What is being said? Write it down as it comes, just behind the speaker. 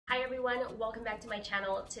everyone, welcome back to my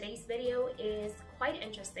channel. Today's video is quite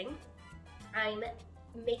interesting. I'm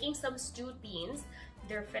making some stewed beans.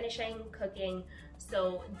 They're finishing cooking,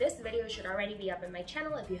 so this video should already be up in my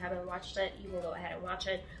channel. If you haven't watched it, you can go ahead and watch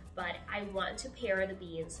it. But I want to pair the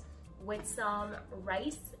beans with some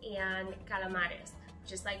rice and calamares,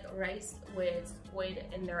 just like rice with squid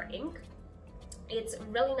in their ink. It's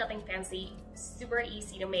really nothing fancy, super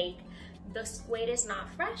easy to make. The squid is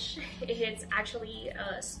not fresh. It's actually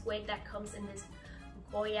a squid that comes in this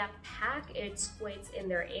Goya pack. It's squids in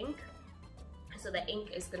their ink. So the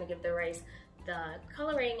ink is gonna give the rice the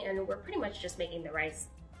coloring, and we're pretty much just making the rice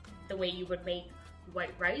the way you would make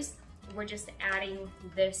white rice. We're just adding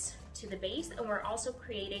this to the base, and we're also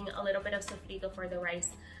creating a little bit of sofrito for the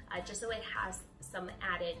rice, just so it has some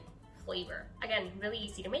added flavor. Again, really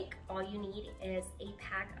easy to make. All you need is a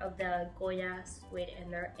pack of the Goya squid in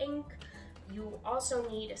their ink. You also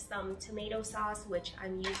need some tomato sauce, which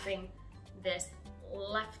I'm using this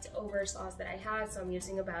leftover sauce that I had. So I'm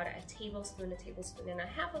using about a tablespoon and a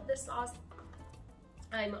half of this sauce.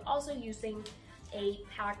 I'm also using a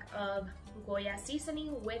pack of Goya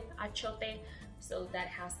seasoning with achote, so that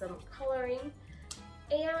has some coloring.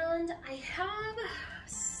 And I have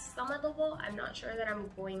some adobo. I'm not sure that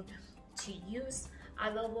I'm going to use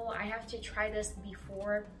adobo. I have to try this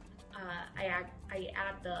before I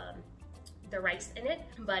add the rice in it,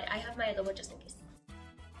 but I have my adobo just in case.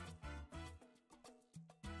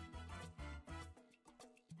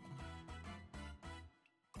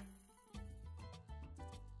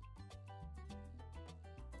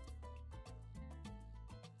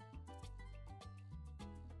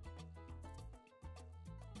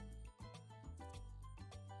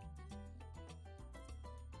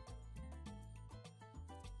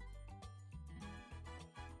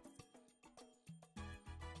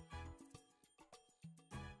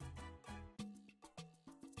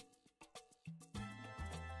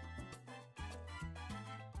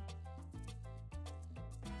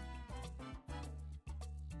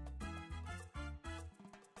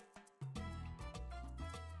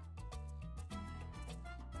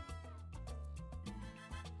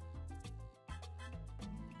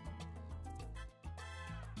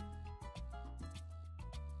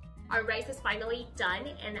 Our rice is finally done,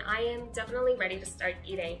 and I am definitely ready to start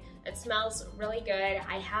eating. It smells really good.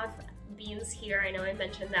 I have beans here. I know I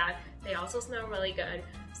mentioned that. They also smell really good,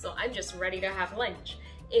 so I'm just ready to have lunch.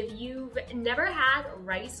 If you've never had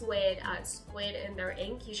rice with squid in their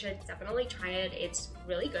ink, you should definitely try it. It's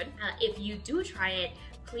really good. If you do try it,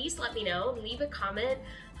 please let me know. Leave a comment.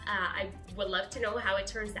 I would love to know how it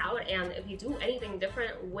turns out, and if you do anything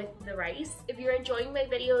different with the rice. If you're enjoying my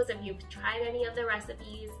videos, if you've tried any of the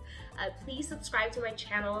recipes, please subscribe to my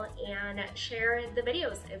channel and share the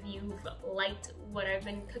videos if you've liked what I've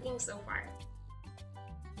been cooking so far.